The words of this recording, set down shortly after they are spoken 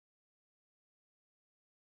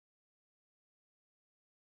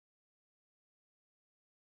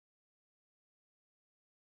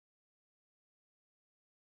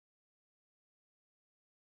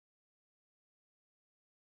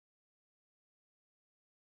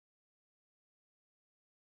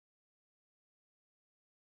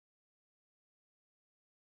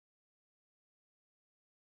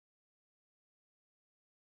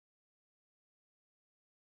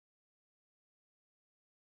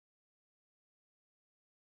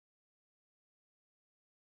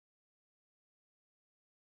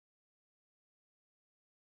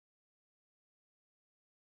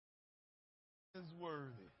is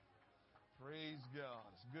worthy. Praise God.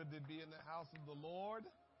 It's good to be in the house of the Lord.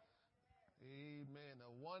 Amen.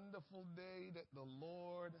 A wonderful day that the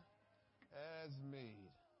Lord has made.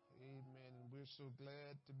 Amen. And we're so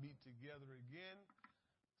glad to be together again.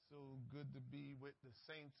 So good to be with the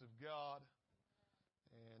saints of God.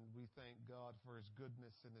 And we thank God for his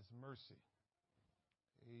goodness and his mercy.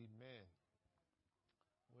 Amen.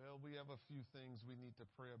 Well, we have a few things we need to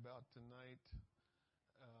pray about tonight.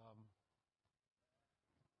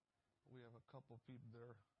 We have a couple of people that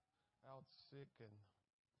are out sick, and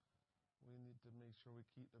we need to make sure we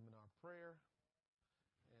keep them in our prayer.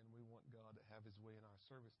 And we want God to have his way in our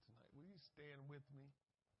service tonight. Will you stand with me?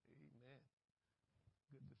 Amen.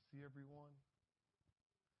 Good to see everyone.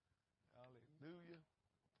 Hallelujah.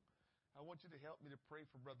 I want you to help me to pray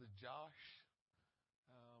for Brother Josh.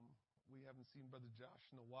 We haven't seen Brother Josh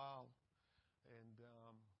in a while, and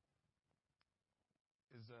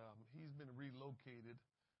he's been relocated.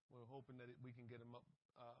 We're hoping that we can get him up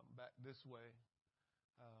back this way,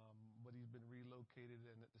 but he's been relocated,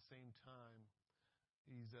 and at the same time,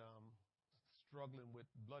 he's struggling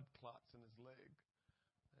with blood clots in his leg,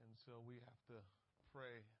 and so we have to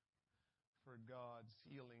pray for God's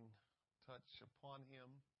healing touch upon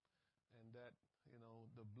him, and that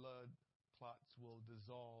the blood clots will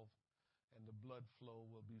dissolve, and the blood flow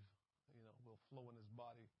will flow in his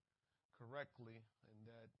body correctly, and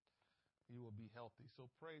that he will be healthy. So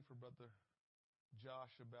pray for Brother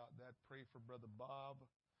Josh about that. Pray for Brother Bob.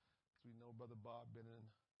 As we know, Brother Bob been in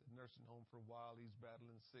the nursing home for a while. He's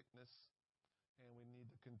battling sickness, and we need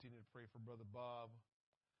to continue to pray for Brother Bob.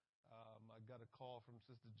 I got a call from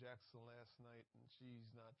Sister Jackson last night, and she's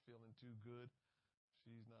not feeling too good.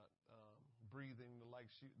 She's not breathing the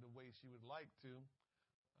way she would like to.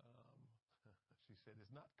 She said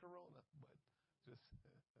it's not corona, but just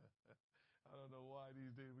I don't know why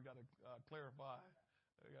these days we got to clarify.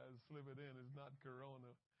 I got to slip it in. It's not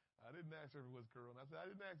corona. I didn't ask her if it was corona. I said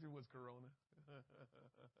I didn't ask her if it was corona.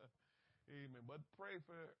 Amen. But pray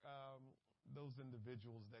for those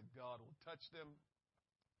individuals that God will touch them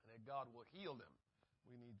and that God will heal them.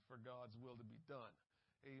 We need for God's will to be done.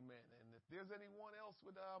 Amen. And if there's anyone else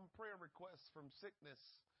with prayer requests from sickness,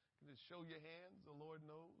 you can just show your hands. The Lord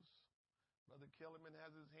knows. Brother Kellerman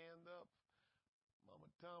has his hand up. Mama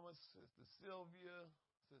Thomas, Sister Sylvia,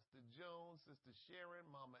 Sister Jones, Sister Sharon,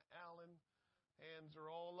 Mama Allen. Hands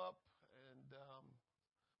are all up. And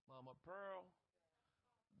Mama Pearl,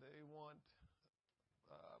 they want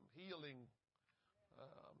healing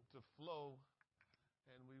to flow.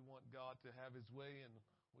 And we want God to have his way, and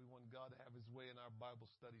we want God to have his way in our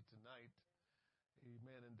Bible study tonight.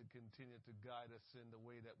 Amen. And to continue to guide us in the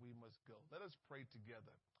way that we must go. Let us pray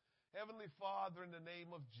together. Heavenly Father, in the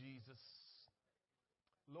name of Jesus,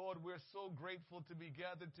 Lord, we're so grateful to be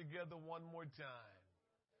gathered together one more time.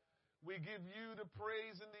 We give you the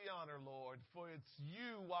praise and the honor, Lord, for it's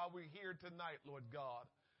you while we're here tonight, Lord God.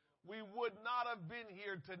 We would not have been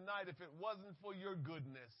here tonight if it wasn't for your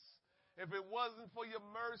goodness, if it wasn't for your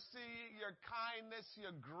mercy, your kindness,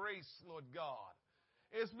 your grace, Lord God.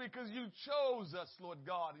 It's because you chose us, Lord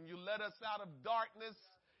God, and you led us out of darkness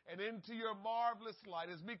and into your marvelous light.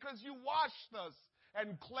 It's because you washed us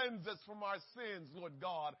and cleansed us from our sins, Lord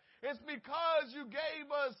God. It's because you gave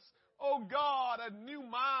us, oh God, a new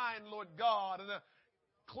mind, Lord God, and a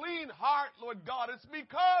clean heart, Lord God. It's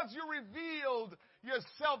because you revealed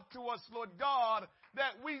yourself to us, Lord God,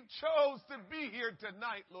 that we chose to be here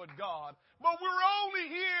tonight, Lord God. But we're only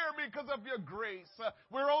here because of your grace.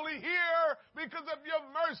 We're only here because of your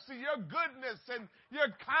mercy, your goodness, and your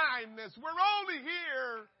kindness. We're only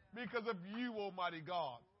here because of you, Almighty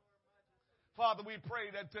God. Father, we pray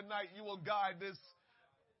that tonight you will guide this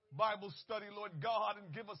Bible study, Lord God,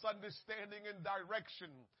 and give us understanding and direction.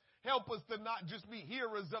 Help us to not just be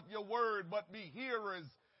hearers of your word, but be hearers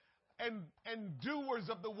and doers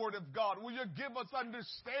of the word of God. Will you give us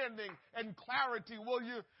understanding and clarity? Will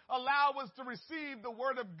you allow us to receive the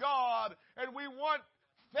word of God? And we want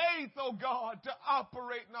faith, oh God, to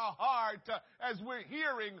operate in our heart as we're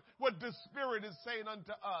hearing what the Spirit is saying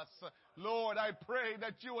unto us. Lord, I pray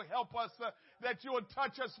that you will help us, that you will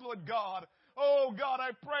touch us, Lord God. Oh God,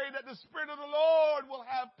 I pray that the Spirit of the Lord will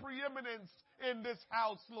have preeminence in this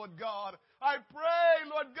house, Lord God. I pray,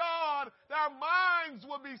 Lord God, that our minds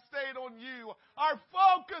will be stayed on you. Our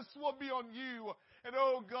focus will be on you. And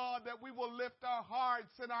oh God, that we will lift our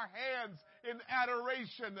hearts and our hands in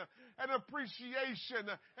adoration and appreciation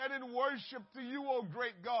and in worship to you, oh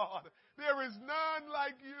great God. There is none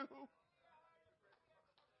like you.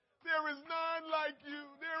 There is none like you.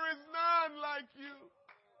 There is none like you.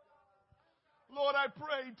 Lord, I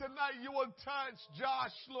pray tonight you will touch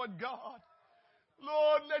Josh, Lord God.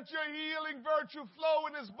 Lord, let your healing virtue flow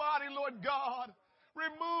in his body, Lord God.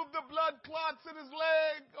 Remove the blood clots in his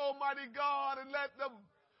leg, Almighty God, and let the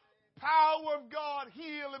power of God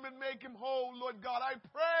heal him and make him whole, Lord God. I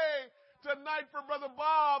pray tonight for Brother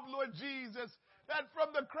Bob, Lord Jesus, that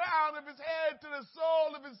from the crown of his head to the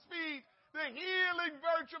sole of his feet, the healing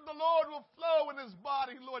virtue of the Lord will flow in his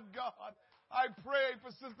body, Lord God. I pray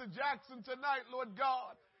for Sister Jackson tonight, Lord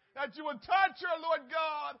God, that you would touch her, Lord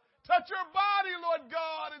God. Touch her body, Lord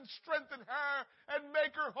God, and strengthen her and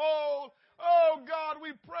make her whole. Oh, God,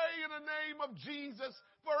 we pray in the name of Jesus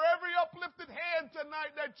for every uplifted hand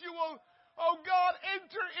tonight that you will, oh, God,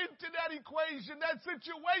 enter into that equation, that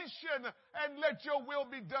situation, and let your will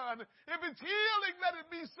be done. If it's healing, let it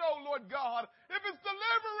be so, Lord God. If it's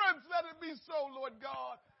deliverance, let it be so, Lord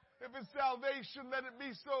God. If it's salvation, let it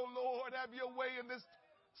be so, Lord. Have your way in this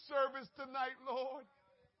service tonight, Lord.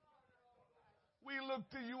 We look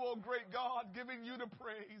to you, oh great God, giving you the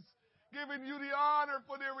praise, giving you the honor,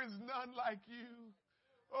 for there is none like you.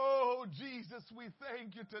 Oh, Jesus, we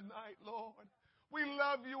thank you tonight, Lord. We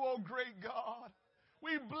love you, oh great God.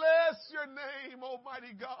 We bless your name,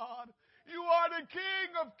 Almighty God. You are the King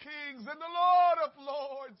of kings and the Lord of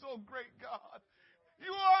lords, oh great God. You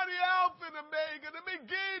are the Alpha and Omega, the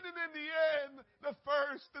beginning and the end, the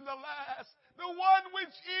first and the last, the one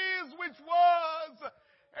which is, which was,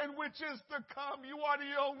 and which is to come. You are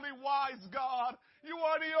the only wise God. You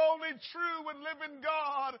are the only true and living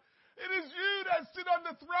God. It is you that sit on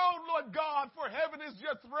the throne, Lord God, for heaven is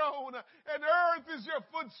your throne and earth is your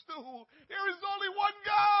footstool. There is only one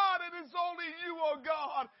God, and it's only you, oh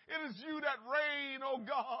God. It is you that reign, oh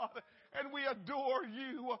God. And we adore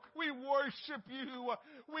you. We worship you.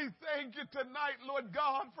 We thank you tonight, Lord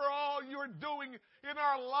God, for all you're doing in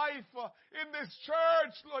our life, in this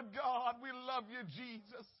church, Lord God. We love you,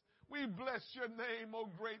 Jesus. We bless your name, oh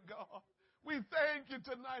great God. We thank you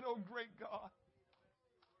tonight, oh great God.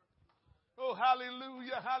 Oh,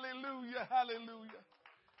 hallelujah, hallelujah, hallelujah.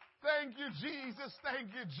 Thank you, Jesus.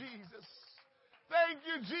 Thank you, Jesus. Thank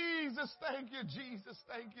you, Jesus. Thank you, Jesus.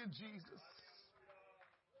 Thank you, Jesus.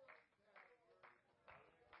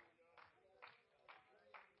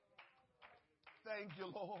 Thank you,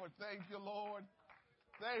 Lord. Thank you, Lord.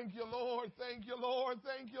 Thank you, Lord. Thank you, Lord.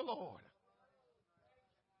 Thank you, Lord.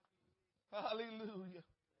 Hallelujah.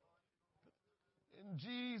 In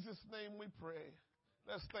Jesus' name we pray.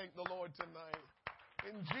 Let's thank the Lord tonight.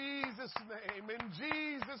 In Jesus' name. In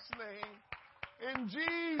Jesus' name. In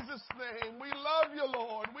Jesus' name. We love you,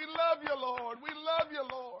 Lord. We love you, Lord. We love you,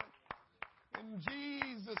 Lord. In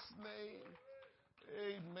Jesus' name.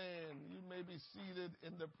 Amen. You may be seated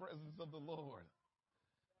in the presence of the Lord.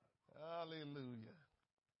 Hallelujah.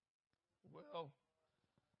 Well,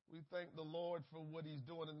 we thank the Lord for what he's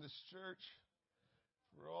doing in this church,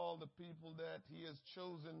 for all the people that he has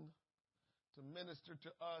chosen to minister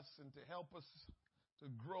to us and to help us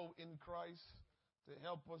to grow in Christ, to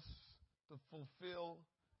help us to fulfill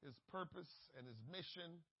his purpose and his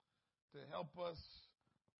mission, to help us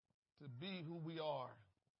to be who we are.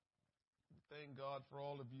 Thank God for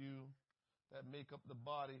all of you that make up the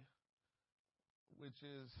body, which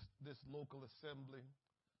is this local assembly.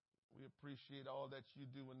 We appreciate all that you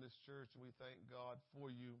do in this church, and we thank God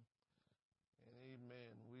for you. And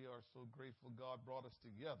amen. We are so grateful God brought us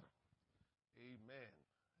together. Amen.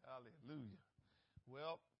 Hallelujah.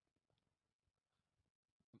 Well,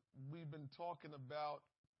 we've been talking about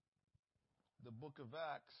the book of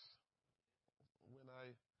Acts. When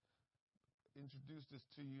I introduced this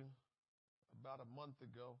to you about a month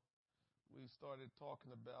ago, we started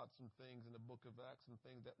talking about some things in the book of Acts, some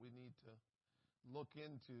things that we need to look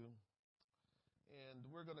into. And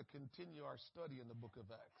we're going to continue our study in the book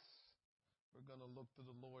of Acts. We're going to look to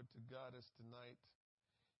the Lord to guide us tonight.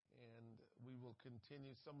 And we will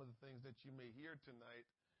continue some of the things that you may hear tonight.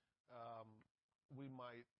 We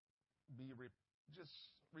might be just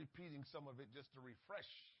repeating some of it just to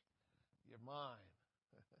refresh your mind.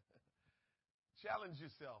 Challenge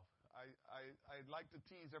yourself. I like to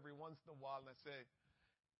tease every once in a while, and I say,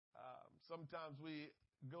 sometimes we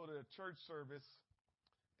go to a church service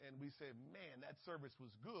and we say, man, that service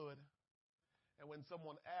was good. And when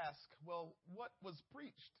someone asks, well, what was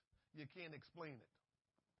preached? You can't explain it.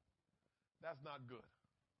 That's not good.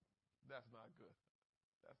 That's not good.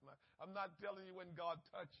 I'm not telling you when God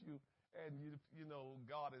touched you and you know,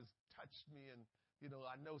 God has touched me and, you know,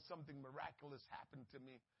 I know something miraculous happened to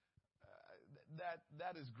me.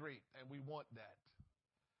 That is great, and we want that.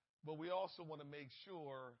 But we also want to make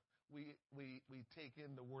sure we take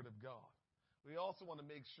in the Word of God. We also want to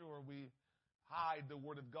make sure we hide the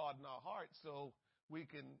Word of God in our hearts so we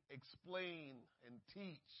can explain and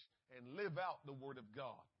teach and live out the Word of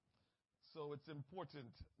God. So it's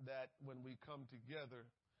important that when we come together,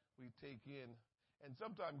 we take in, and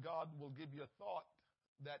sometimes God will give you a thought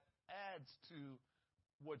that adds to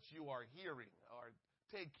what you are hearing, or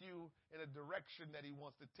take you in a direction that He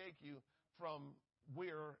wants to take you from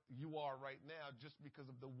where you are right now, just because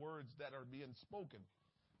of the words that are being spoken.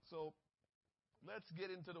 So let's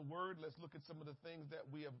get into the Word. Let's look at some of the things that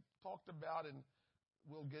we have talked about, and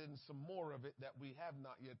we'll get into some more of it that we have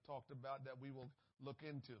not yet talked about that we will look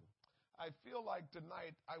into. I feel like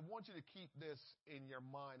tonight, I want you to keep this in your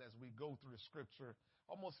mind as we go through the scripture.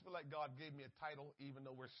 Almost feel like God gave me a title, even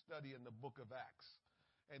though we're studying the book of Acts.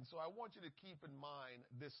 And so I want you to keep in mind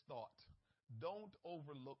this thought. Don't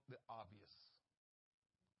overlook the obvious.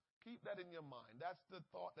 Keep that in your mind. That's the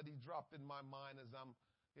thought that He dropped in my mind as I'm,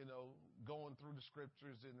 going through the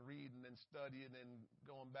scriptures and reading and studying and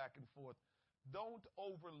going back and forth. Don't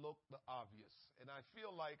overlook the obvious. And I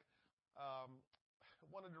feel like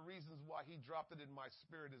one of the reasons why He dropped it in my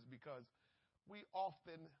spirit is because we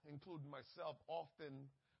often, including myself, often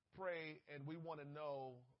pray and we want to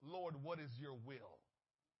know, Lord, what is your will?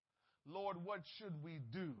 Lord, what should we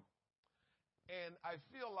do? And I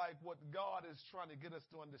feel like what God is trying to get us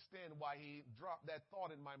to understand, why He dropped that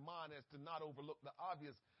thought in my mind, is to not overlook the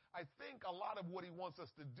obvious. I think a lot of what He wants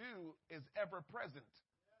us to do is ever present,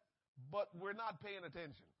 but we're not paying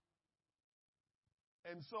attention.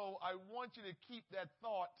 And so I want you to keep that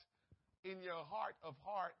thought in your heart of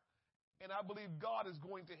heart. And I believe God is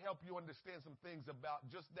going to help you understand some things about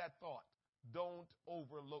just that thought. Don't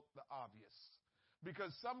overlook the obvious.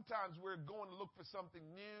 Because sometimes we're going to look for something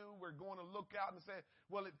new. We're going to look out and say,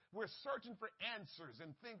 we're searching for answers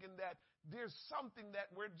and thinking that there's something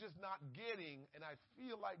that we're just not getting. And I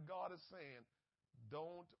feel like God is saying,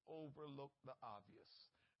 don't overlook the obvious.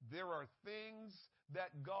 There are things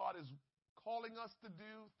that God is calling us to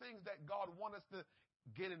do, things that God wants us to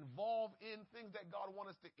get involved in, things that God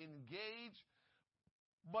wants us to engage.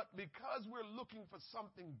 But because we're looking for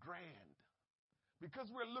something grand, because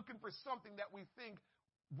we're looking for something that we think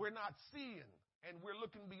we're not seeing, and we're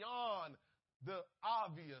looking beyond the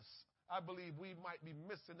obvious, I believe we might be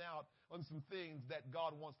missing out on some things that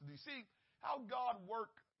God wants to do. See how God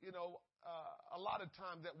works, a lot of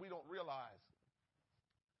times that we don't realize.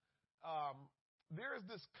 There is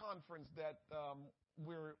this conference that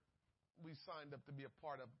we signed up to be a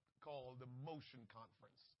part of called the Motion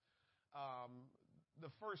Conference.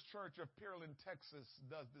 The First Church of Pearland, Texas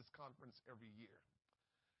does this conference every year.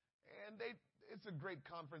 And it's a great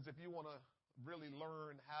conference if you want to really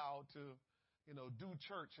learn how to, do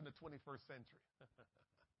church in the 21st century.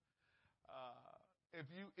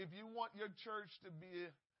 If you want your church to be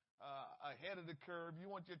ahead of the curve,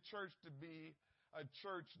 you want your church to be a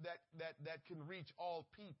church that can reach all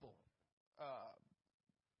people.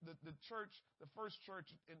 The First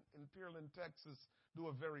Church in Pearland, Texas, do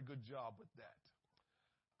a very good job with that.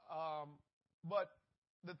 But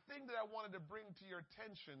the thing that I wanted to bring to your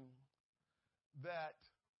attention that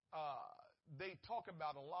they talk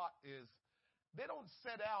about a lot is they don't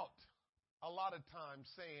set out a lot of times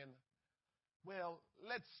saying, well,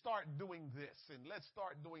 let's start doing this and let's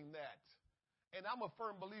start doing that. And I'm a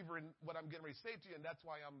firm believer in what I'm getting ready to say to you, and that's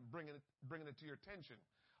why I'm bringing it to your attention.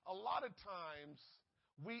 A lot of times,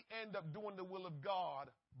 we end up doing the will of God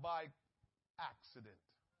by accident.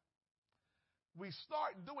 We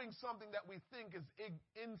start doing something that we think is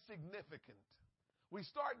insignificant. We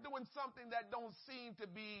start doing something that don't seem to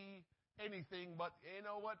be anything, but you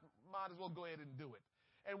know what? Might as well go ahead and do it.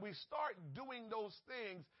 And we start doing those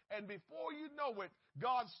things, and before you know it,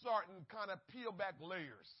 God's starting to kind of peel back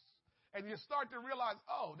layers. And you start to realize,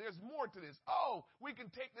 oh, there's more to this. Oh, we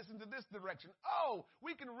can take this into this direction. Oh,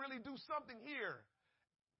 we can really do something here.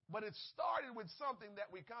 But it started with something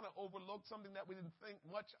that we kind of overlooked, something that we didn't think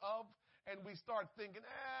much of. And we start thinking,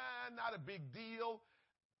 not a big deal.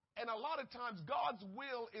 And a lot of times God's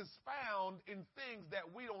will is found in things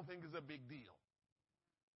that we don't think is a big deal.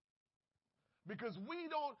 Because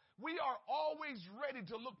we are always ready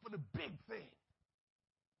to look for the big thing.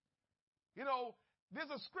 There's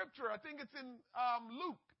a scripture, I think it's in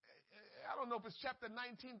Luke. I don't know if it's chapter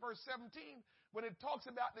 19, verse 17, when it talks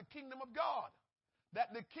about the kingdom of God.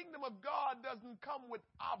 That the kingdom of God doesn't come with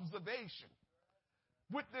observation,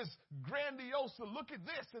 with this grandiose, look at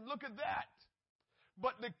this and look at that.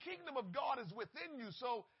 But the kingdom of God is within you.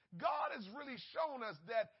 So God has really shown us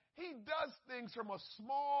that He does things from a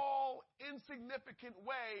small, insignificant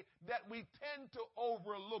way that we tend to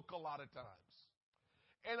overlook a lot of times.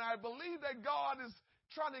 And I believe that God is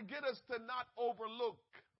trying to get us to not overlook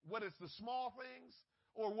what is the small things,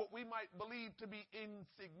 or what we might believe to be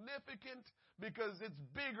insignificant because it's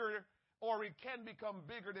bigger, or it can become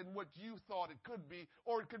bigger than what you thought it could be,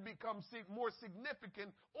 or it could become more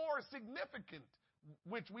significant or significant,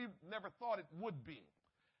 which we never thought it would be.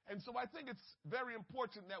 And so I think it's very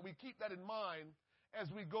important that we keep that in mind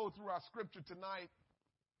as we go through our scripture tonight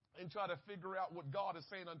and try to figure out what God is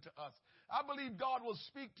saying unto us. I believe God will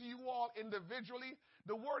speak to you all individually.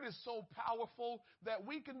 The word is so powerful that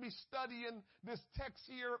we can be studying this text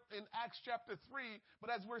here in Acts chapter 3, but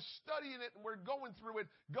as we're studying it and we're going through it,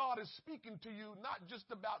 God is speaking to you not just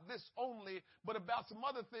about this only, but about some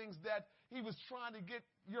other things that he was trying to get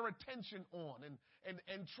your attention on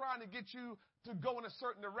and trying to get you to go in a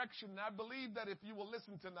certain direction. And I believe that if you will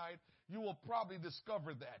listen tonight, you will probably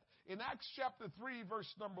discover that. In Acts chapter 3, verse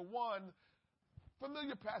number 1,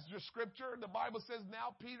 familiar passage of scripture, the Bible says,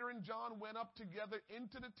 now Peter and John went up together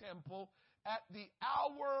into the temple at the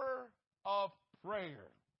hour of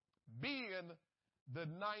prayer, being the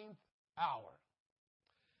 9th hour.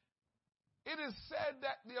 It is said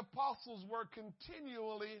that the apostles were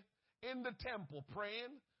continually in the temple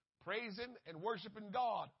praying, praising, and worshiping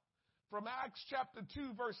God. From Acts chapter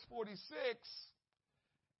 2, verse 46,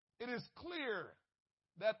 it is clear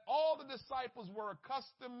that all the disciples were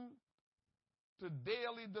accustomed to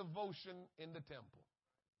daily devotion in the temple.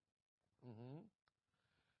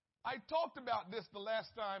 I talked about this the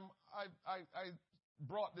last time I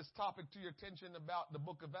brought this topic to your attention about the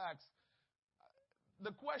book of Acts.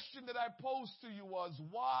 The question that I posed to you was,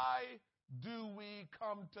 why do we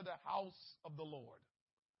come to the house of the Lord?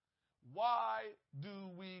 Why do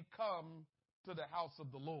we come to the house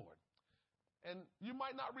of the Lord? And you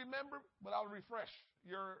might not remember, but I'll refresh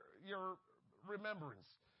your remembrance.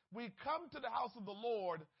 We come to the house of the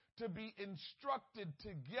Lord to be instructed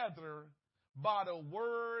together by the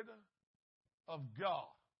word of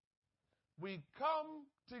God. We come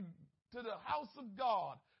to the house of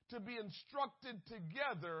God to be instructed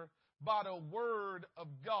together by the word of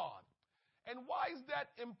God. And why is that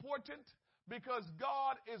important? Because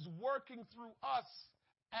God is working through us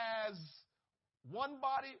as one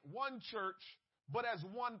body, one church, but as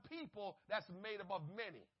one people that's made up of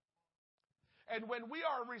many. And when we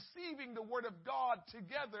are receiving the word of God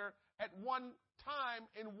together at one time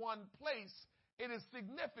in one place, it is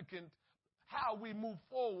significant how we move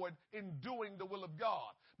forward in doing the will of God.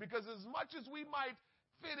 Because as much as we might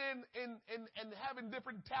fit in having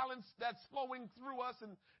different talents that's flowing through us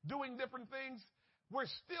and doing different things, we're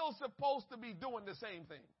still supposed to be doing the same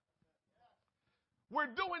thing. We're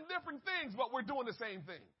doing different things, but we're doing the same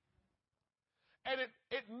thing. And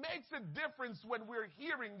it makes a difference when we're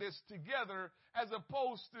hearing this together as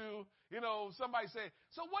opposed to, somebody say,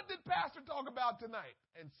 so what did Pastor talk about tonight?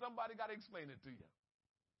 And somebody got to explain it to you.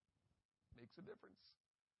 Makes a difference.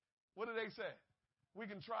 What do they say? We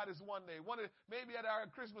can try this one day. Maybe at our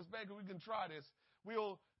Christmas banquet we can try this.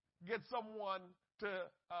 We'll get someone to,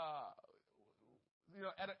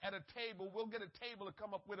 at a table. We'll get a table to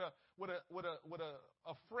come up with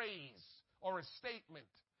a phrase or a statement,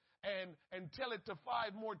 and tell it to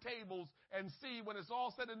 5 more tables and see when it's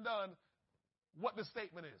all said and done what the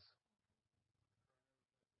statement is.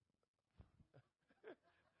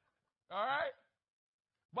 All right?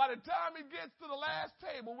 By the time it gets to the last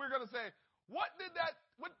table, we're going to say, what did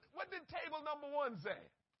table number 1 say?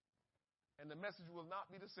 And the message will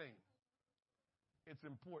not be the same. It's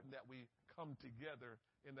important that we come together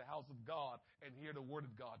in the house of God and hear the word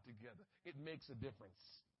of God together. It makes a difference.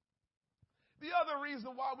 The other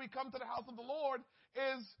reason why we come to the house of the Lord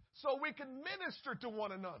is so we can minister to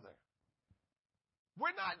one another.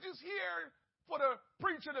 We're not just here for the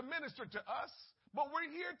preacher to minister to us, but we're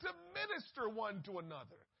here to minister one to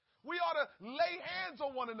another. We ought to lay hands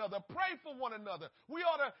on one another, pray for one another. We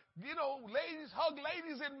ought to, ladies hug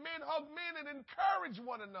ladies and men hug men and encourage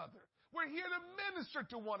one another. We're here to minister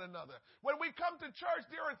to one another. When we come to church,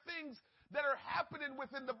 there are things that are happening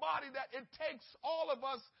within the body that it takes all of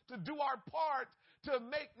us to do our part to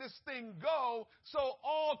make this thing go so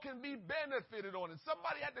all can be benefited on it.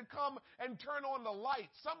 Somebody had to come and turn on the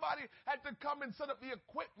lights. Somebody had to come and set up the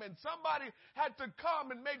equipment. Somebody had to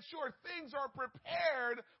come and make sure things are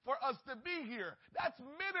prepared for us to be here. That's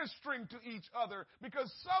ministering to each other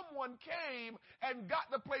because someone came and got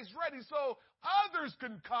the place ready so others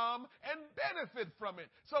can come and benefit from it.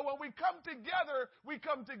 So when we come together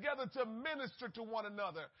to minister to one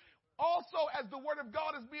another. Also, as the word of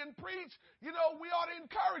God is being preached, we ought to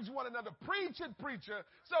encourage one another. Preach it, preacher.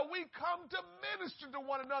 So we come to minister to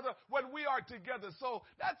one another when we are together. So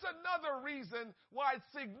that's another reason why it's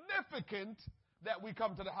significant that we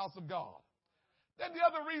come to the house of God. Then the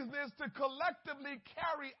other reason is to collectively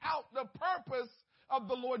carry out the purpose of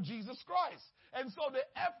the Lord Jesus Christ. And so the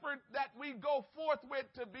effort that we go forth with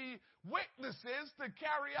to be witnesses, to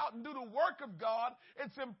carry out and do the work of God,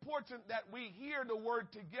 it's important that we hear the word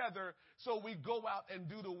together so we go out and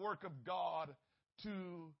do the work of God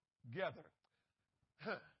together.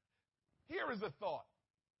 Here is a thought.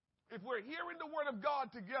 If we're hearing the word of God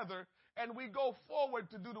together and we go forward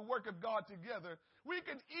to do the work of God together, we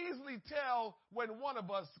can easily tell when one of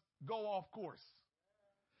us go off course.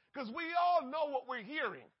 Because we all know what we're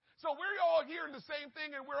hearing. So we're all hearing the same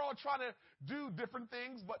thing and we're all trying to do different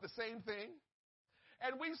things but the same thing.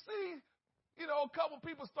 And we see, a couple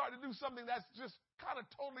people start to do something that's just kind of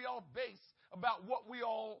totally off base about what we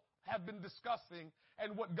all have been discussing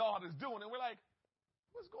and what God is doing. And we're like,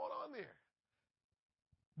 what's going on there?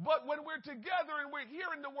 But when we're together and we're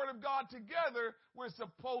hearing the word of God together, we're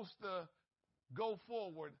supposed to go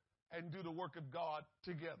forward and do the work of God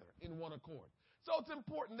together in one accord. So it's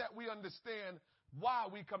important that we understand why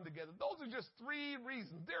we come together. Those are just 3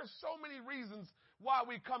 reasons. There are so many reasons why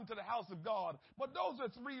we come to the house of God. But those are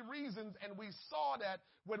 3 reasons, and we saw that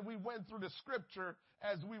when we went through the scripture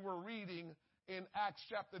as we were reading in Acts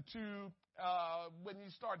chapter 2, when you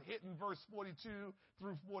start hitting verse 42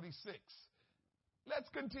 through 46. Let's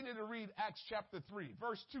continue to read Acts chapter 3,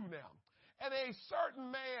 verse 2 now. And a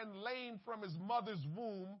certain man lame from his mother's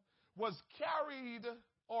womb was carried,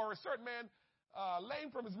 or a certain man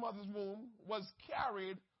lame from his mother's womb was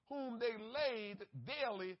carried, whom they laid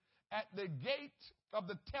daily at the gate of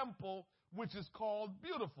the temple, which is called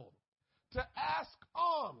Beautiful, to ask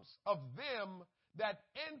alms of them that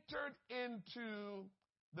entered into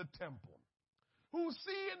the temple, who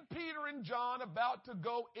seeing Peter and John about to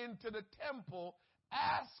go into the temple,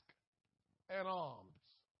 ask an alms.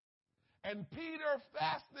 And Peter,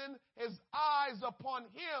 fastening his eyes upon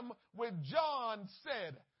him with John,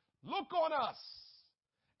 said, Look on us.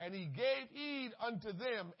 And he gave heed unto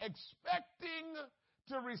them, expecting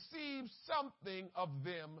to receive something of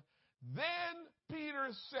them. Then Peter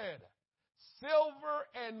said, Silver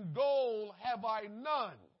and gold have I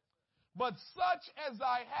none, but such as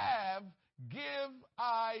I have give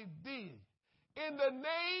I thee. In the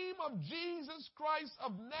name of Jesus Christ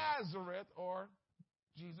of Nazareth, or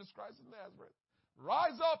Jesus Christ of Nazareth,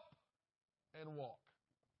 rise up and walk.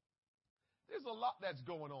 There's a lot that's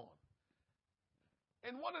going on.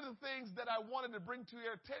 And one of the things that I wanted to bring to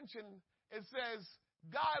your attention, it says,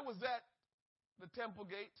 guy was at the temple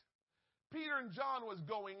gate. Peter and John was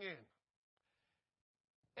going in.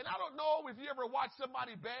 And I don't know if you ever watch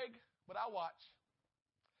somebody beg, but I watch.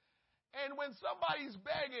 And when somebody's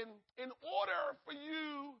begging, in order for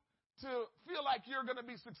you to feel like you're going to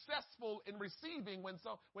be successful in receiving when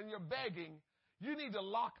you're begging, you need to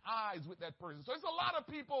lock eyes with that person. So there's a lot of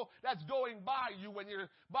people that's going by you when you're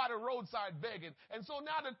by the roadside begging. And so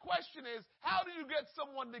now the question is, how do you get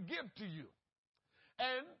someone to give to you?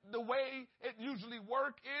 And the way it usually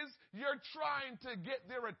works is you're trying to get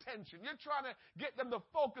their attention. You're trying to get them to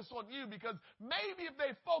focus on you, because maybe if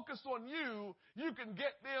they focus on you, you can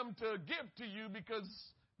get them to give to you because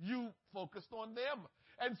you focused on them.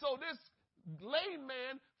 And so this lame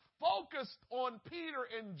man focused on Peter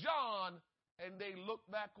and John, and they looked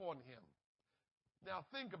back on him. Now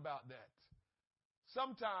think about that.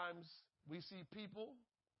 Sometimes we see people,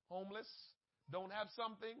 homeless, don't have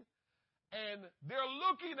something, and they're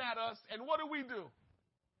looking at us, and what do?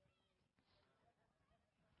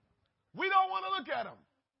 We don't want to look at them.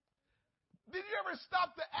 Did you ever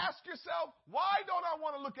stop to ask yourself, why don't I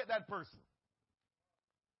want to look at that person?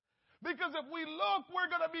 Because if we look, we're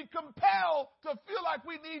going to be compelled to feel like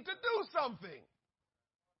we need to do something.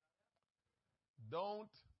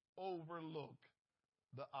 Don't overlook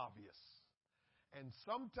the obvious. And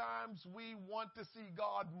sometimes we want to see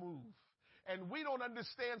God move. And we don't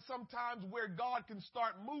understand sometimes where God can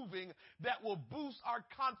start moving that will boost our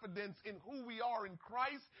confidence in who we are in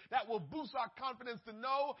Christ, that will boost our confidence to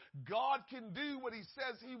know God can do what he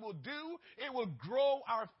says he will do. It will grow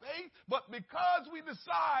our faith. But because we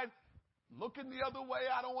decide, looking the other way,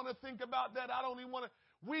 I don't want to think about that, I don't even want to,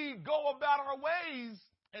 we go about our ways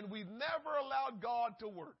and we've never allowed God to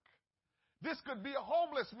work. This could be a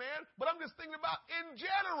homeless man, but I'm just thinking about in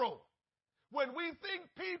general. When we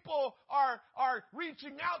think people are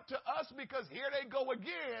reaching out to us because here they go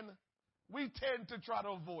again, we tend to try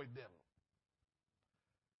to avoid them.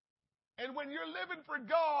 And when you're living for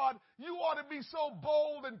God, you ought to be so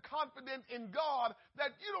bold and confident in God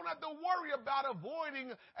that you don't have to worry about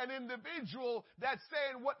avoiding an individual that's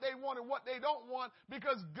saying what they want and what they don't want,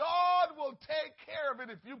 because God will take care of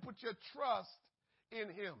it if you put your trust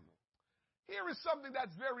in him. Here is something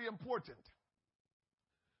that's very important.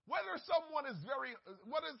 Whether someone is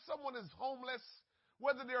homeless,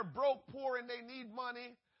 whether they're broke, poor, and they need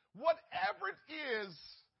money, whatever it is,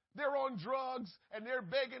 they're on drugs and they're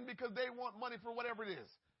begging because they want money for whatever it is.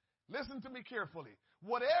 Listen to me carefully.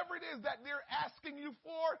 Whatever it is that they're asking you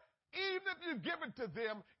for, even if you give it to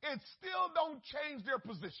them, it still don't change their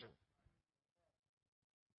position.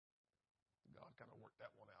 God kind of worked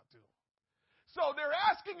that one out too. So they're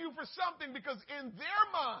asking you for something because in their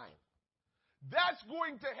mind, that's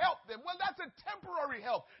going to help them. Well, that's a temporary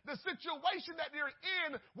help. The situation that they're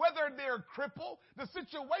in, whether they're crippled, the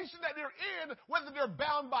situation that they're in, whether they're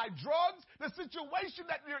bound by drugs, the situation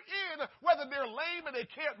that they're in, whether they're lame and they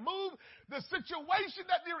can't move, the situation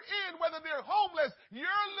that they're in, whether they're homeless,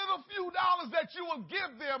 your little few dollars that you will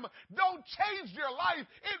give them don't change their life.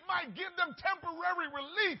 It might give them temporary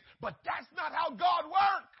relief, but that's not how God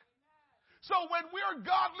works. So when we're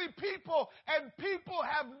godly people and people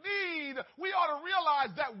have need, we ought to realize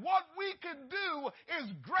that what we can do is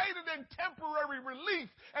greater than temporary relief.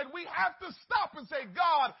 And we have to stop and say,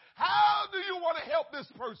 God, how do you want to help this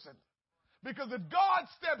person? Because if God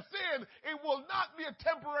steps in, it will not be a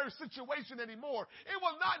temporary situation anymore. It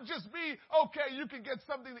will not just be, okay, you can get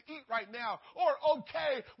something to eat right now. Or,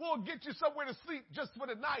 okay, we'll get you somewhere to sleep just for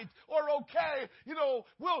the night. Or, okay,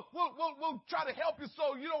 we'll try to help you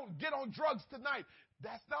so you don't get on drugs tonight.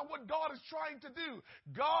 That's not what God is trying to do.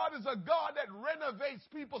 God is a God that renovates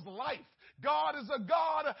people's life. God is a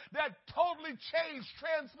God that totally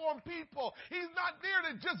transforms people. He's not there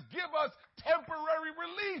to just give us temporary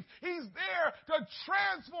relief. He's there to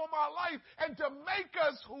transform our life and to make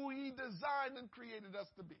us who He designed and created us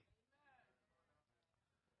to be.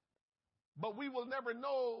 But we will never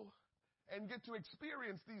know and get to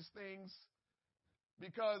experience these things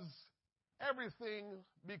because everything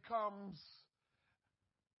becomes,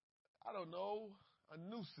 a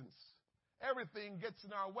nuisance. Everything gets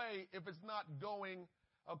in our way if it's not going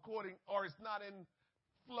according or it's not in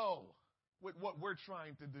flow with what we're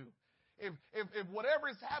trying to do. If whatever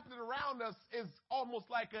is happening around us is almost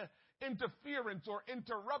like an interference or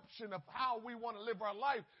interruption of how we want to live our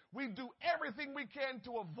life, we do everything we can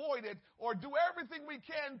to avoid it or do everything we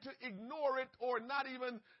can to ignore it or not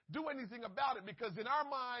even do anything about it because in our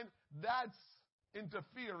mind, that's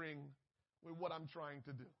interfering with what I'm trying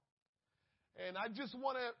to do. And I just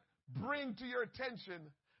want to bring to your attention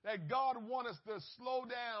that God wants us to slow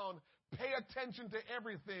down, pay attention to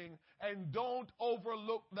everything, and don't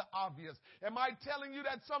overlook the obvious. Am I telling you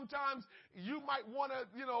that sometimes you might want to,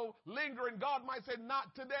 linger and God might say,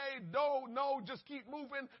 not today, no, just keep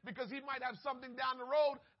moving because He might have something down the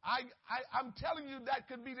road? I'm telling you that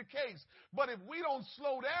could be the case. But if we don't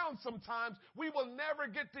slow down sometimes, we will never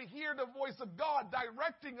get to hear the voice of God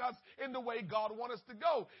directing us in the way God wants us to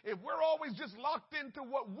go. If we're always just locked into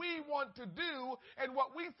what we want to do and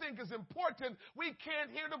what we think is important, we can't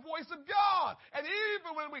hear the voice of God. And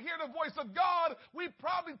even when we hear the voice of God, we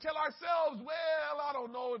probably tell ourselves, well, I don't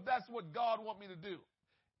know if that's what God wants me to do.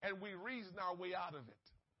 And we reason our way out of it.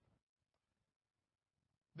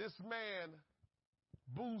 This man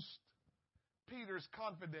boosts Peter's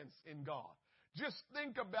confidence in God. Just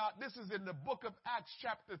think about, this is in the book of Acts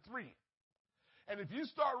chapter 3. And if you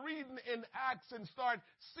start reading in Acts and start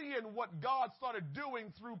seeing what God started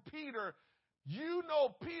doing through Peter, you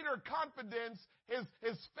know Peter's confidence,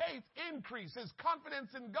 his faith increased. His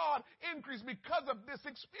confidence in God increased because of this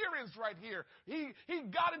experience right here. He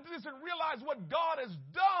got into this and realized what God has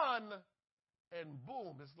done. And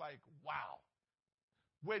boom, it's like, wow.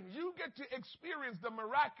 When you get to experience the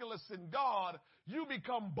miraculous in God, you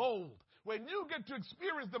become bold. When you get to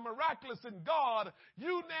experience the miraculous in God,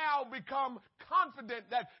 you now become confident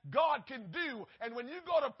that God can do. And when you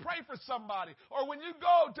go to pray for somebody, or when you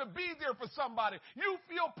go to be there for somebody, you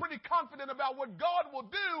feel pretty confident about what God will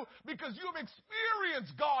do because you've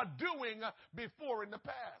experienced God doing before in the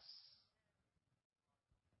past.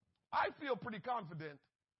 I feel pretty confident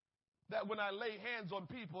that when I lay hands on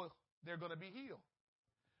people, they're going to be healed.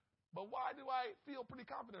 But why do I feel pretty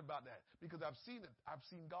confident about that? Because I've seen it. I've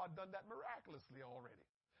seen God done that miraculously already.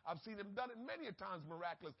 I've seen Him done it many a times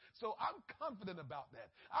miraculous. So I'm confident about that.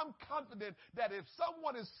 I'm confident that if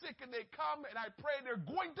someone is sick and they come and I pray, they're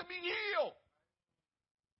going to be healed.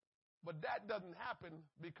 But that doesn't happen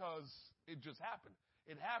because it just happened.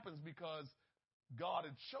 It happens because God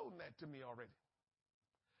had shown that to me already.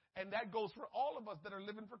 And that goes for all of us that are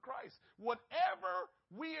living for Christ. Whatever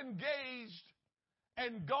we engaged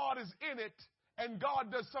and God is in it, and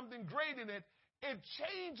God does something great in it, it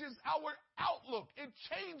changes our outlook. It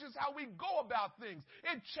changes how we go about things.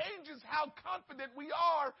 It changes how confident we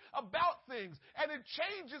are about things. And it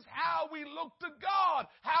changes how we look to God,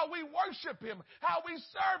 how we we worship him, how we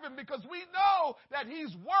serve him, because we know that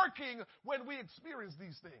he's working when we experience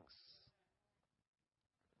these things.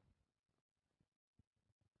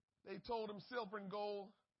 They told him, silver and gold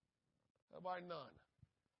have I none.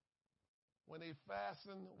 When he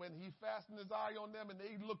fastened his eye on them and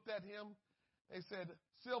they looked at him, they said,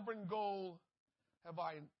 silver and gold have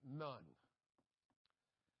I none.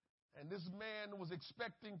 And this man was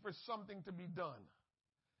expecting for something to be done.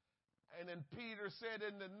 And then Peter said,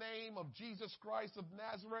 in the name of Jesus Christ of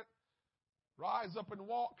Nazareth, rise up and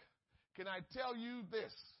walk. Can I tell you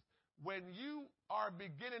this? When you are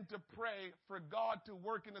beginning to pray for God to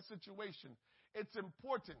work in a situation, it's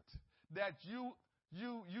important that you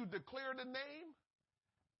declare the name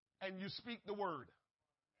and you speak the word.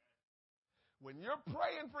 When you're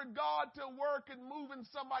praying for God to work and move in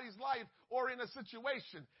somebody's life or in a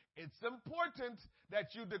situation, it's important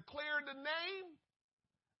that you declare the name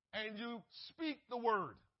and you speak the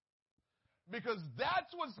word. Because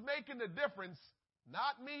that's what's making the difference.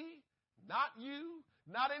 Not me, not you,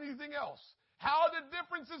 not anything else. How the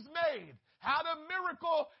difference is made, how the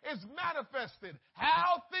miracle is manifested,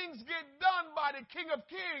 how things get done by the King of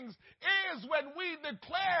Kings is when we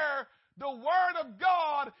declare the word of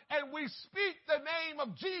God and we speak the name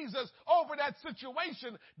of Jesus over that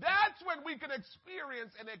situation. That's when we can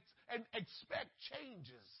experience and expect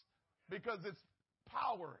changes, because it's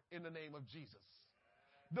power in the name of Jesus.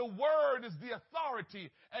 The word is the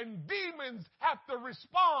authority, and demons have to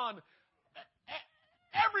respond.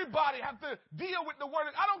 Everybody have to deal with the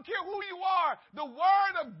word. I don't care who you are. The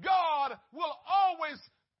word of God will always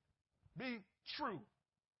be true.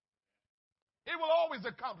 It will always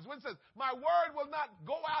accomplish. When it says, my word will not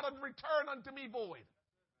go out and return unto me void.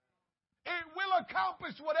 It will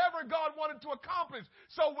accomplish whatever God wanted to accomplish.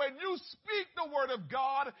 So when you speak the word of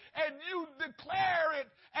God and you declare it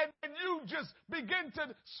and you just begin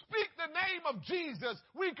to speak the name of Jesus,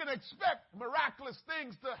 we can expect miraculous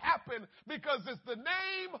things to happen, because it's the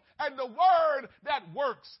name and the word that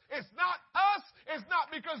works. It's not us. It's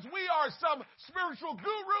not because we are some spiritual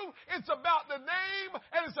guru. It's about the name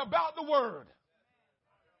and it's about the word.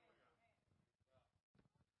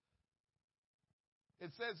 It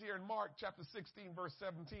says here in Mark chapter 16, verse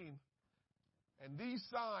 17, and these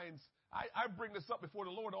signs, I bring this up before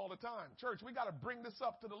the Lord all the time. Church, we got to bring this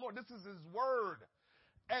up to the Lord. This is his word.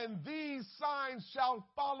 And these signs shall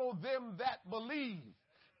follow them that believe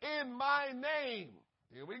in my name.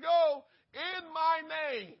 Here we go. In my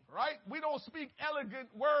name, right? We don't speak elegant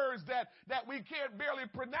words that we can't barely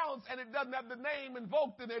pronounce and it doesn't have the name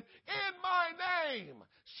invoked in it. In my name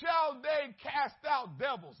shall they cast out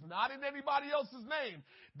devils, not in anybody else's name.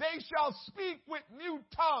 They shall speak with new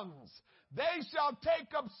tongues. They shall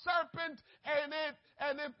take up serpent,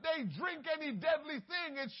 and if they drink any deadly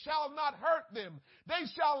thing, it shall not hurt them. They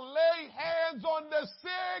shall lay hands on the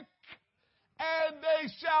sick, and they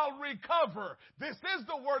shall recover. This is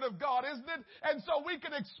the word of God, isn't it? And so we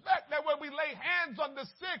can expect that when we lay hands on the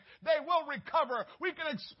sick, they will recover. We can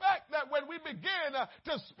expect that when we begin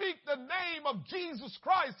to speak the name of Jesus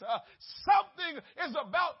Christ, something is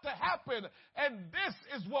about to happen. And this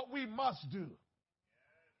is what we must do.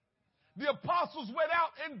 The apostles went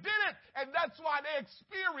out and did it, and that's why they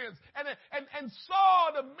experienced and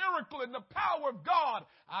saw the miracle and the power of God.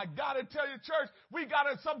 I got to tell you, church, we got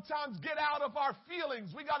to sometimes get out of our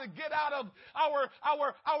feelings. We got to get out of our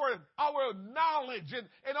knowledge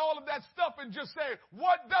and all of that stuff and just say,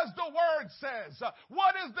 what does the word says?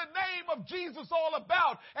 What is the name of Jesus all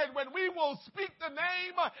about? And when we will speak the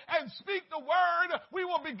name and speak the word, we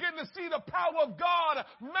will begin to see the power of God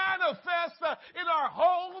manifest in our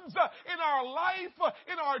homes, in our life,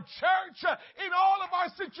 in our church, in all of our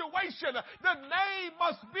situation. The name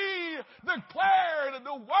must be declared.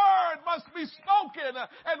 The word must be spoken,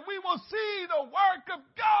 and we will see the work of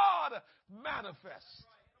God manifest.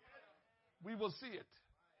 We will see it.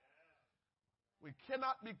 We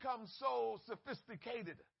cannot become so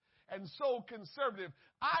sophisticated and so conservative.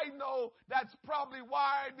 I know that's probably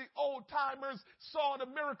why the old timers saw the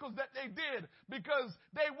miracles that they did, because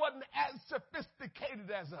they wasn't as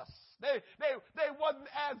sophisticated as us. They wasn't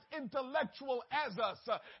as intellectual as us.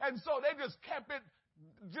 And so they just kept it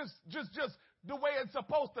just the way it's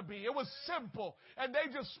supposed to be. It was simple. And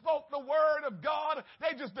they just spoke the word of God.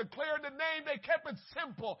 They just declared the name. They kept it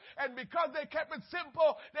simple. And because they kept it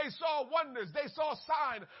simple, they saw wonders. They saw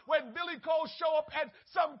signs. When Billy Cole showed up at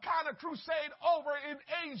some kind of crusade over in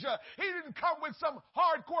Asia, he didn't come with some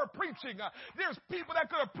hardcore preaching. There's people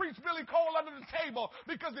that could have preached Billy Cole under the table,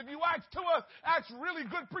 because if you ask really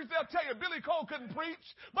good preachers, they'll tell you Billy Cole couldn't preach.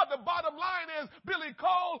 But the bottom line is, Billy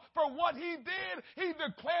Cole, for what he did, he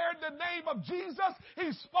declared the name of Jesus,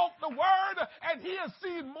 he spoke the word, and he has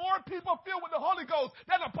seen more people filled with the Holy Ghost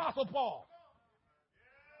than Apostle Paul.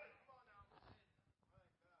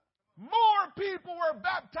 More people were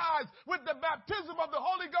baptized with the baptism of the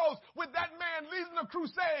Holy Ghost with that man leading the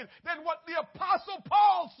crusade than what the Apostle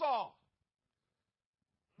Paul saw.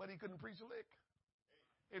 But he couldn't preach a lick.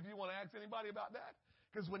 If you want to ask anybody about that.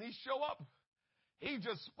 Because when he showed up, he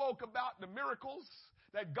just spoke about the miracles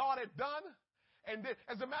that God had done. And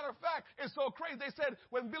as a matter of fact, it's so crazy. They said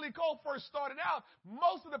when Billy Cole first started out,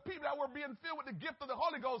 most of the people that were being filled with the gift of the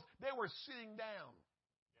Holy Ghost, they were sitting down.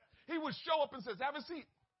 He would show up and says, have a seat.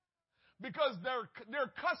 Because their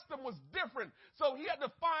custom was different. So he had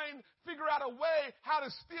to figure out a way how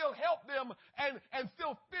to still help them and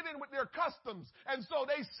still fit in with their customs. And so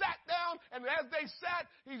they sat down, and as they sat,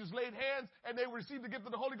 he just laid hands, and they received the gift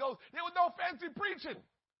of the Holy Ghost. There was no fancy preaching.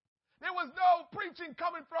 There was no preaching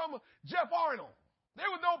coming from Jeff Arnold.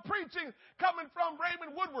 There was no preaching coming from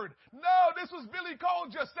Raymond Woodward. No, this was Billy Cole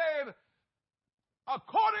just saying,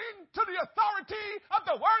 according to the authority of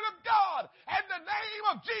the Word of God and the name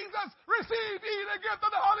of Jesus, receive ye the gift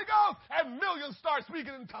of the Holy Ghost. And millions start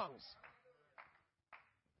speaking in tongues.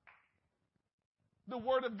 The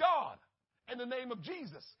Word of God and the name of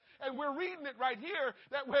Jesus. And we're reading it right here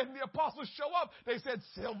that when the apostles show up, they said,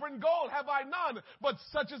 silver and gold have I none, but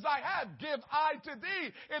such as I have give I to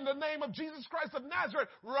thee. In the name of Jesus Christ of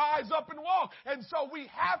Nazareth, rise up and walk. And so we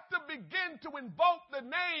have to begin to invoke the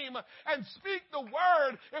name and speak the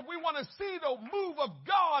word if we want to see the move of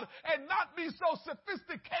God and not be so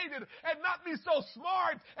sophisticated and not be so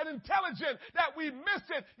smart and intelligent that we miss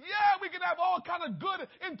it. Yeah, we can have all kind of good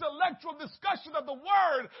intellectual discussion of the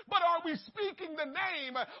word, but are we speaking the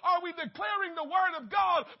name? Are we declaring the word of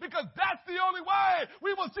God? Because that's the only way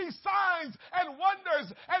we will see signs and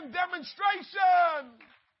wonders and demonstration.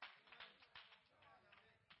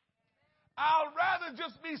 I'd rather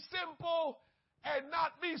just be simple and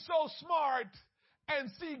not be so smart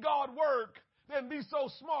and see God work than be so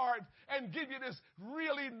smart and give you this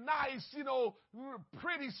really nice,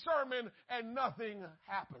 pretty sermon and nothing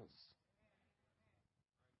happens.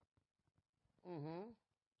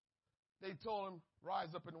 They told him,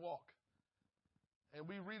 rise up and walk. And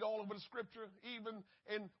we read all over the scripture, even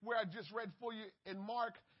in where I just read for you in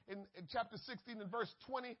Mark, in chapter 16 and verse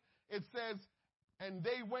 20, it says, and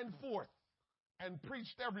they went forth and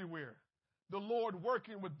preached everywhere, the Lord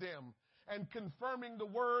working with them and confirming the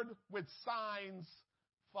word with signs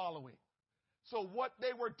following. So what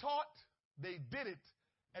they were taught, they did it,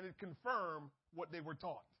 and it confirmed what they were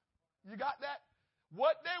taught. You got that?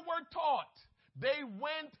 What they were taught, they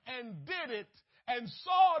went and did it and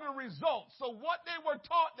saw the results. So what they were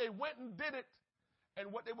taught, they went and did it.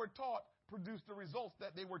 And what they were taught produced the results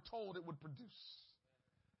that they were told it would produce.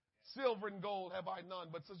 Silver and gold have I none,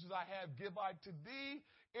 but such as I have give I to thee.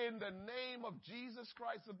 In the name of Jesus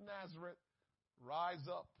Christ of Nazareth, rise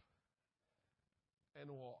up and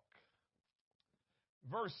walk.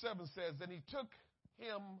 Verse 7 says, and he took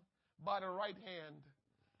him by the right hand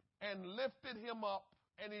and lifted him up,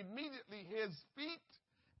 and immediately his feet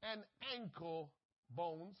and ankle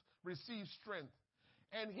bones received strength.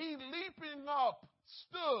 And he, leaping up,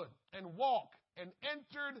 stood and walked and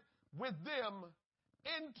entered with them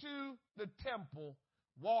into the temple,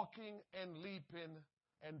 walking and leaping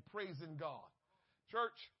and praising God.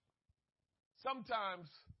 Church, sometimes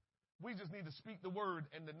we just need to speak the word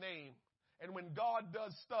and the name. And when God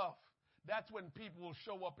does stuff, that's when people will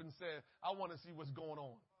show up and say, I want to see what's going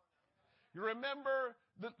on. You remember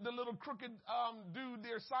the little crooked dude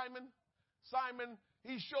there, Simon? Simon,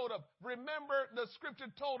 he showed up. Remember, the scripture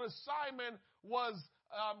told us Simon was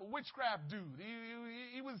witchcraft dude.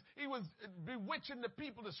 He was bewitching the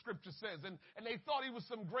people, the scripture says, and they thought he was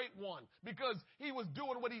some great one because he was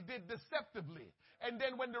doing what he did deceptively. And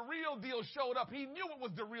then when the real deal showed up, he knew it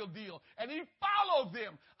was the real deal, and he followed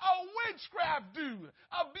them. A witchcraft dude,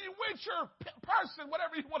 a bewitcher person,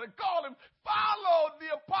 whatever you want to call him, followed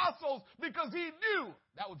the apostles because he knew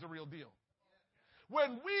that was the real deal.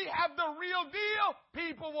 When we have the real deal,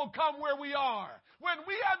 people will come where we are. When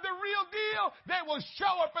we have the real deal, they will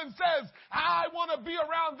show up and says, I want to be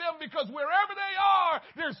around them because wherever they are,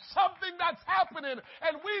 there's something that's happening.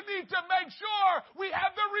 And we need to make sure we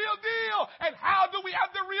have the real deal. And how do we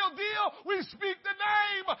have the real deal? We speak the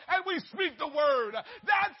name and we speak the word.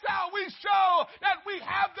 That's how we show that we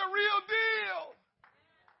have the real deal.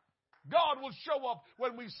 God will show up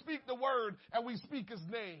when we speak the word and we speak his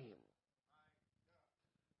name.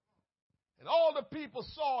 And all the people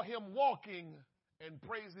saw him walking and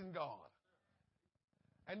praising God.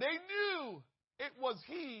 And they knew it was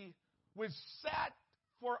he which sat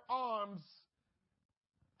for alms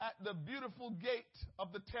at the beautiful gate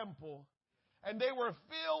of the temple, and they were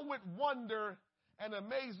filled with wonder and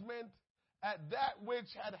amazement at that which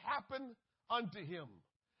had happened unto him.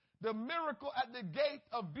 The miracle at the gate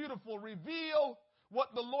of beautiful reveal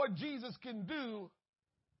what the Lord Jesus can do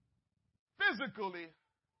physically,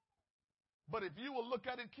 but if you will look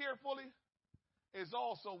at it carefully, is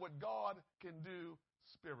also what God can do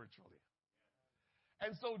spiritually.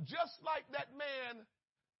 And so just like that man,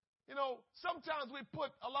 sometimes we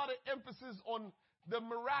put a lot of emphasis on the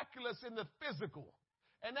miraculous in the physical.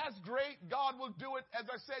 And that's great. God will do it. As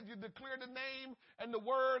I said, you declare the name and the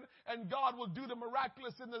word, and God will do the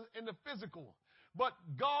miraculous in the physical. But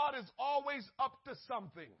God is always up to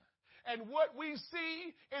something. And what we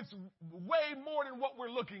see, it's way more than what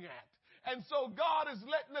we're looking at. And so God is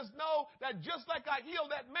letting us know that just like I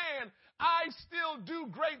healed that man, I still do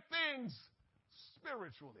great things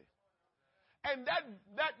spiritually. And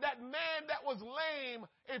that man that was lame,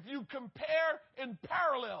 if you compare in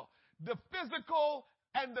parallel the physical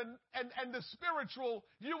and the spiritual,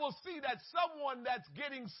 you will see that someone that's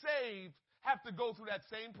getting saved have to go through that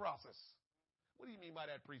same process. What do you mean by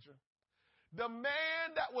that, preacher? The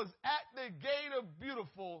man that was at the gate of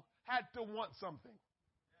beautiful had to want something.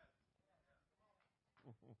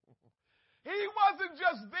 He wasn't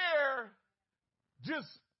just there, just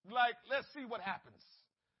like, let's see what happens.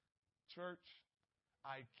 Church,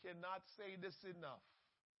 I cannot say this enough.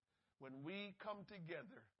 When we come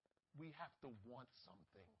together, we have to want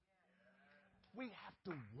something. We have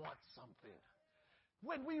to want something.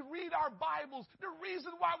 When we read our Bibles, the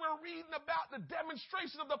reason why we're reading about the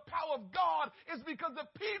demonstration of the power of God is because the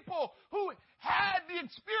people who had the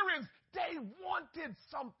experience, they wanted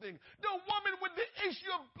something. The woman with the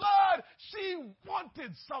issue of blood, she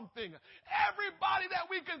wanted something. Everybody that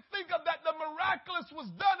we can think of that the miraculous was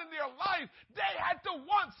done in their life, they had to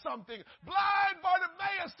want something. Blind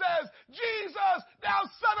Bartimaeus says, Jesus, thou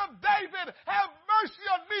son of David, have mercy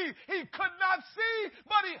on me. He could not see,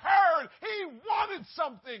 but he heard. He wanted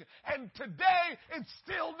something. And today, it's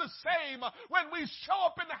still the same. When we show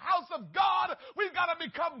up in the house of God, we got to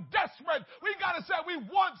become desperate. We got to say we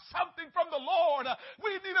want something from the Lord.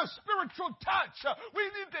 We need a spiritual touch. We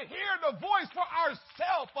need to hear the voice for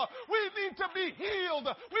ourselves. We need to be healed.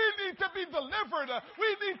 We need to be delivered. We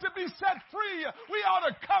need to be set free. We ought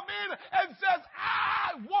to come in and says,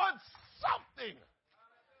 I want something.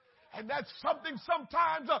 And that something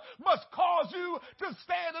sometimes must cause you to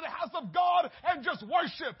stand in the house of God and just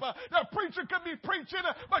worship. The preacher could be preaching,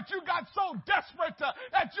 but you got so desperate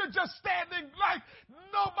that you're just standing like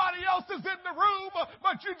nobody else is in the room,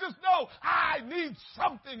 but you just know, I need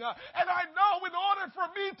something. And I know in order for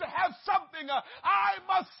me to have something, I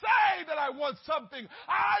must say that I want something.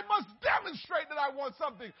 I must demonstrate that I want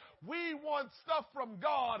something. We want stuff from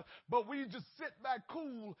God, but we just sit back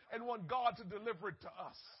cool and want God to deliver it to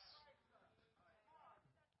us.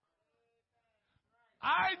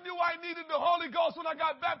 I knew I needed the Holy Ghost when I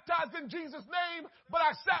got baptized in Jesus' name, but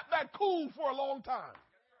I sat back cool for a long time.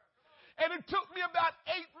 And it took me about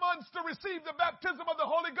 8 months to receive the baptism of the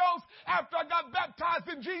Holy Ghost after I got baptized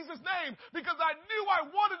in Jesus' name, because I knew I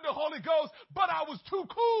wanted the Holy Ghost, but I was too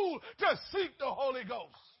cool to seek the Holy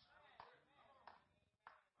Ghost.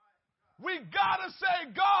 We gotta say,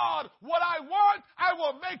 God, what I want, I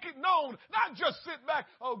will make it known. Not just sit back,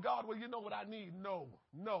 oh God, well, you know what I need. No.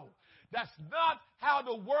 That's not how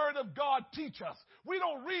the Word of God teach us. We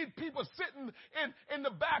don't read people sitting in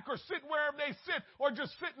the back or sitting wherever they sit or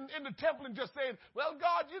just sitting in the temple and just saying, well,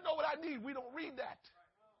 God, you know what I need. We don't read that.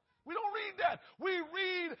 We don't read that. We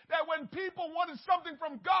read that when people wanted something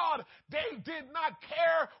from God, they did not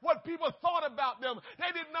care what people thought about them.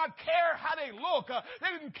 They did not care how they look.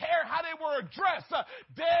 They didn't care how they were dressed.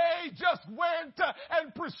 They just went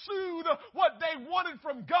and pursued what they wanted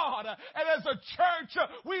from God. And as a church,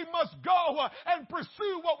 we must go and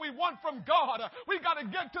pursue what we want from God. We got to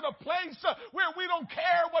get to the place where we don't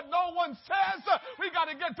care what no one says. We got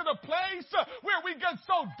to get to the place where we get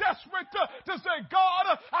so desperate to say,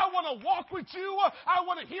 God, I want to walk with you. I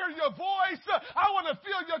want to hear your voice. I want to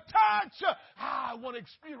feel your touch. I want to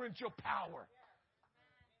experience your power.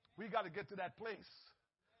 We got to get to that place.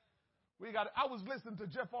 I was listening to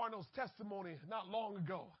Jeff Arnold's testimony not long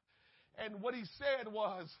ago, and what he said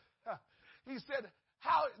was, he said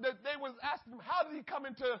they was asking him, how did he come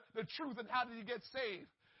into the truth and how did he get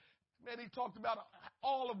saved? Man, he talked about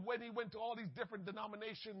all of when he went to all these different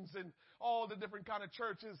denominations and all the different kind of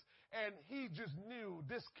churches, and he just knew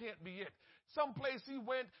this can't be it. Someplace he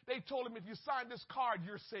went, they told him, if you sign this card,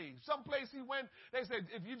 you're saved. Someplace he went, they said,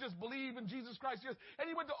 if you just believe in Jesus Christ, yes. And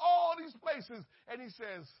he went to all these places, and he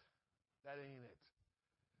says, that ain't it.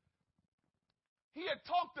 he had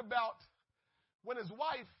talked about when his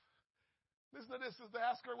wife, listen to this, Sister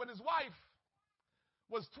Asker, when his wife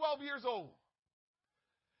was 12 years old,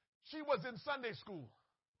 she was in Sunday school.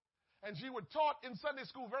 And she was taught in Sunday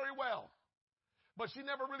school very well. But she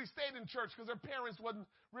never really stayed in church because her parents wasn't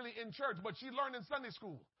really in church. But she learned in Sunday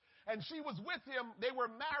school. And she was with him. They were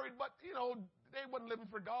married, but, they wasn't living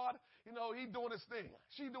for God. He doing his thing.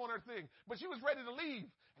 She doing her thing. But she was ready to leave.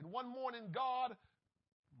 And one morning, God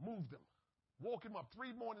moved him. Woke him up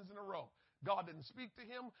 3 mornings in a row. God didn't speak to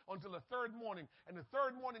him until the third morning. And the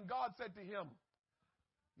third morning, God said to him,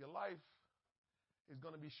 your life is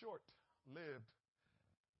going to be short-lived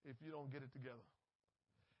if you don't get it together.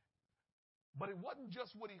 But it wasn't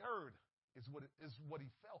just what he heard. It's what he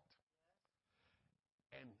felt.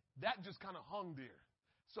 And that just kind of hung there.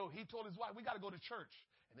 So he told his wife, we got to go to church.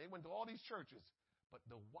 And they went to all these churches. But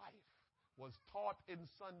the wife was taught in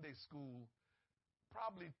Sunday school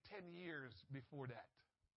probably 10 years before that.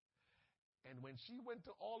 And when she went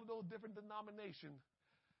to all of those different denominations,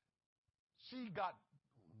 she got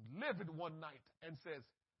livid one night and says,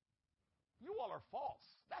 you all are false.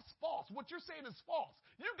 That's false. What you're saying is false.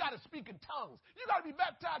 You got to speak in tongues. You got to be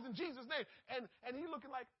baptized in Jesus' name. And he looking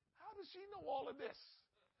like, how does she know all of this?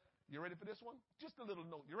 You ready for this one? Just a little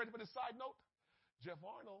note. You ready for this side note? Jeff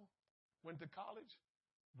Arnold went to college,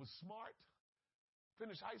 was smart,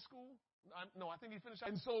 finished high school. No, I think he finished.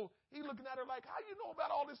 And so he looking at her like, how you know about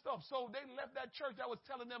all this stuff? So they left that church that was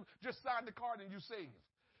telling them, just sign the card and you saved.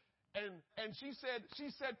 And she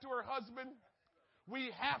said to her husband,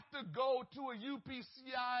 we have to go to a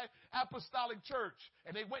UPCI apostolic church.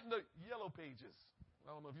 And they went in the yellow pages.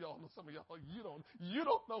 I don't know if y'all know, some of y'all, you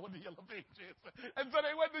don't know what the yellow page is. And so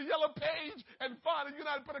they went to the yellow page and found a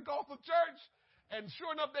United Pentecostal church. And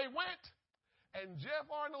sure enough, they went. And Jeff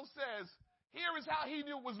Arnold says, here is how he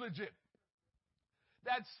knew it was legit.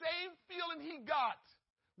 That same feeling he got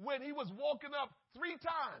when he was walking up 3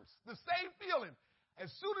 times, the same feeling. As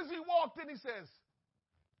soon as he walked in, he says,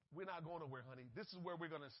 we're not going nowhere, honey. This is where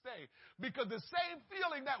we're going to stay. Because the same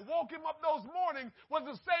feeling that woke him up those mornings was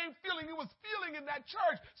the same feeling he was feeling in that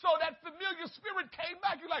church. So that familiar spirit came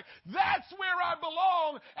back. You're like, that's where I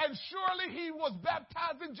belong. And surely he was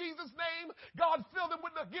baptized in Jesus' name. God filled him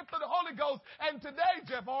with the gift of the Holy Ghost. And today,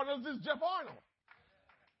 Jeff Arnold is Jeff Arnold.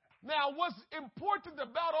 Now, what's important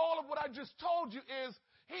about all of what I just told you is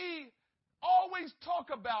he always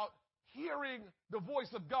talk about hearing the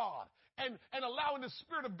voice of God and allowing the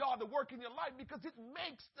Spirit of God to work in your life because it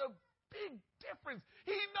makes the big difference.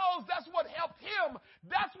 He knows that's what helped him.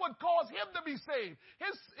 That's what caused him to be saved.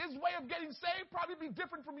 His way of getting saved probably be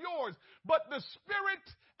different from yours. But the Spirit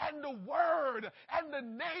and the Word and the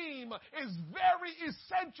name is very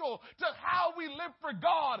essential to how we live for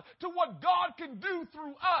God, to what God can do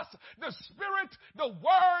through us. The Spirit, the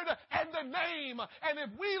Word, and the name. And if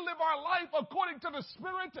we live our life according to the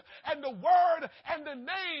Spirit and the Word and the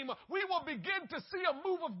name, we will begin to see a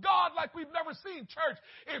move of God like we've never seen, church.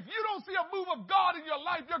 If you don't see a move of God in your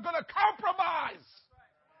life, you're going to compromise.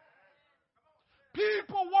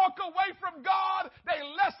 People walk away from God, they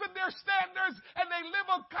lessen their standards, and they live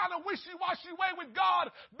a kind of wishy-washy way with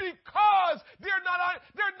God because they're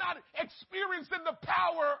not experiencing the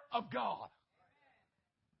power of God.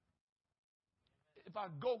 If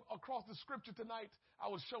I go across the scripture tonight,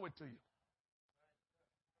 I will show it to you.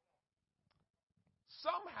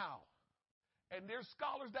 Somehow, and there's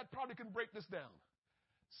scholars that probably can break this down,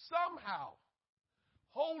 somehow,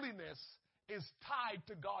 holiness is tied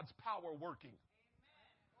to God's power working.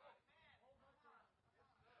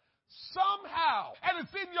 Somehow, and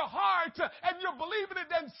it's in your heart, and you're believing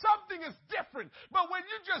it, then something is different. But when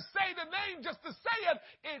you just say the name just to say it,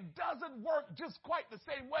 it doesn't work just quite the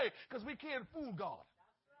same way because we can't fool God.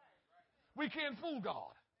 We can't fool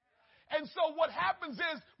God. And so what happens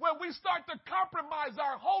is when we start to compromise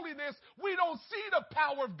our holiness, we don't see the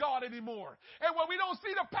power of God anymore. And when we don't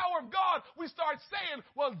see the power of God, we start saying,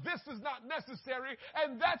 well, this is not necessary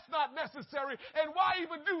and that's not necessary. And why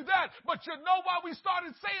even do that? But you know why we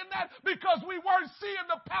started saying that? Because we weren't seeing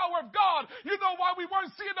the power of God. You know why we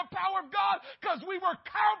weren't seeing the power of God? Because we were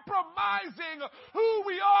compromising who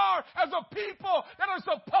we are as a people that are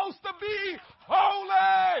supposed to be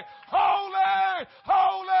holy, holy,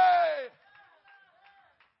 holy.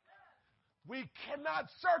 We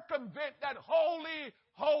cannot circumvent that holy,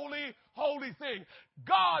 holy, holy thing.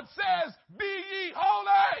 God says, be ye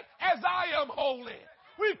holy as I am holy.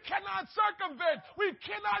 We cannot circumvent. We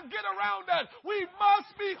cannot get around that. We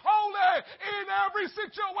must be holy in every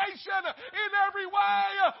situation, in every way.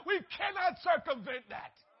 We cannot circumvent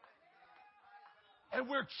that. And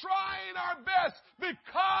we're trying our best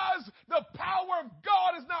because the power of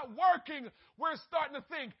God is not working. working, we're starting to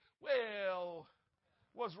think, well,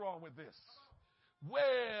 what's wrong with this?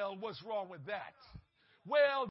 Well, what's wrong with that? Well,